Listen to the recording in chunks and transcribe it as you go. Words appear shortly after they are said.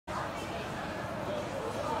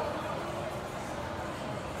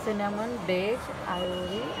cinnamon, beige,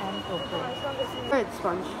 ivory, and cocoa. Red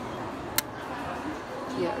sponge.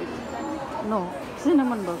 Yeah. No,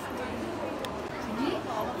 cinnamon bug.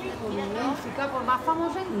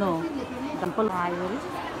 No, temple ivory.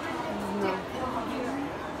 No.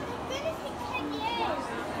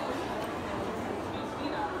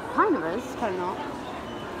 Kind of is, kind of not.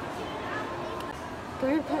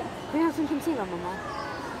 Can we have some concealer, Mama?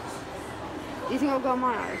 Do you think I'll go on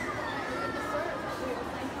my eyes?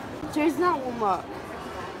 Does that one work?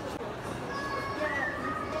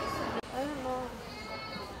 I don't know.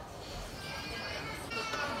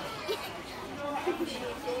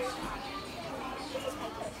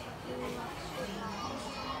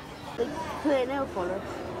 The clear nail polish.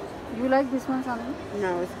 You like this one, Sami?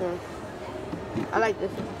 No, it's good. I like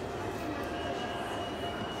this one.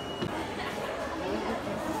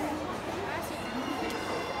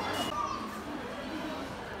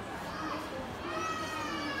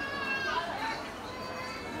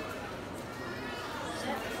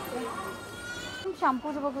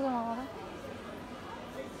 Shampoo se bagus sama orang.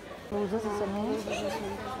 Roses isne.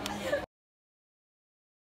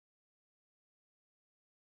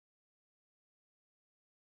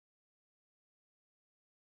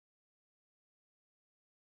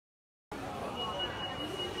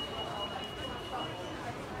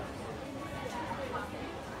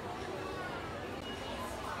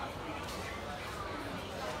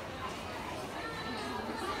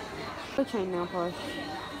 Chain nail polish.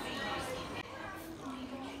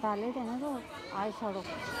 Palette है ना तो eyeshadow.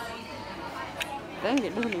 Dang,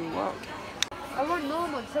 it doesn't even work. I want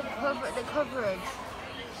normal to cover the coverage.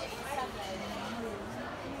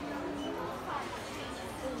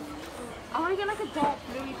 I want to get like a dark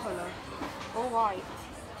bluey colour or white.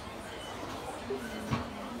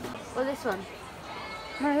 Or this one.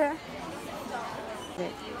 Right here.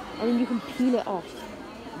 And then you can peel it off.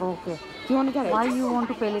 Okay. Do you want to get it? Why you want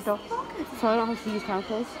to peel it off? So I don't have to use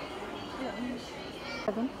calculus.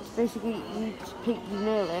 Basically, you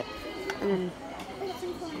nail it, and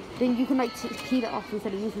then you can like peel it off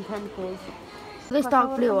instead of using chemicals. This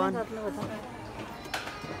dark blue one.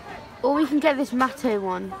 Or we can get this matte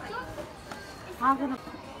one. I'm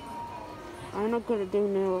not good at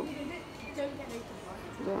doing nail.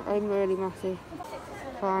 I'm really messy.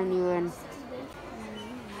 Fine, you in.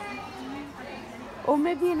 Or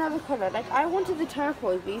maybe another colour. Like I wanted the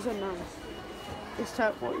turquoise, but these are nice. This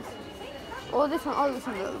turquoise. Or this one. Oh, this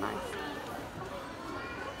one looks nice.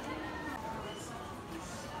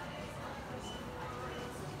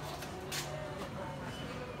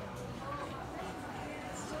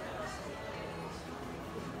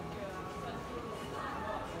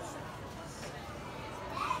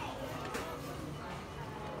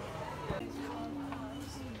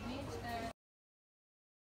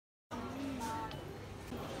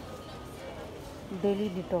 Daily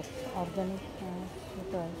detox, organic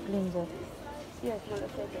cleanser. Yes, well,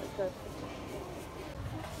 let's take it. Good.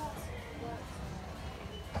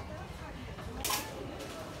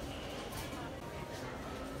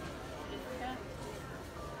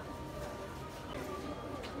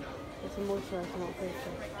 It's a moisturizer, not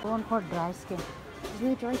facial. One for dry skin. Is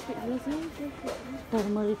there dry skin?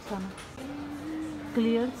 Turmeric sana.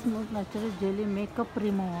 Clear, smooth, natural jelly makeup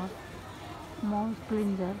remover. Moist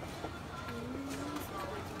cleanser.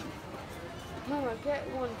 Mama, get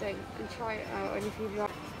one thing and try it out, and if you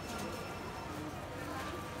like.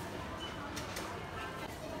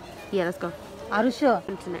 Yeah, let's go. Are you sure?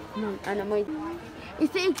 Internet. No, and I might.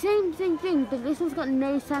 It's the same thing, but this one's got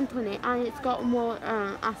no scent on it, and it's got more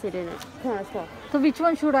acid in it. Come on, let's go. So which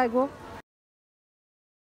one should I go?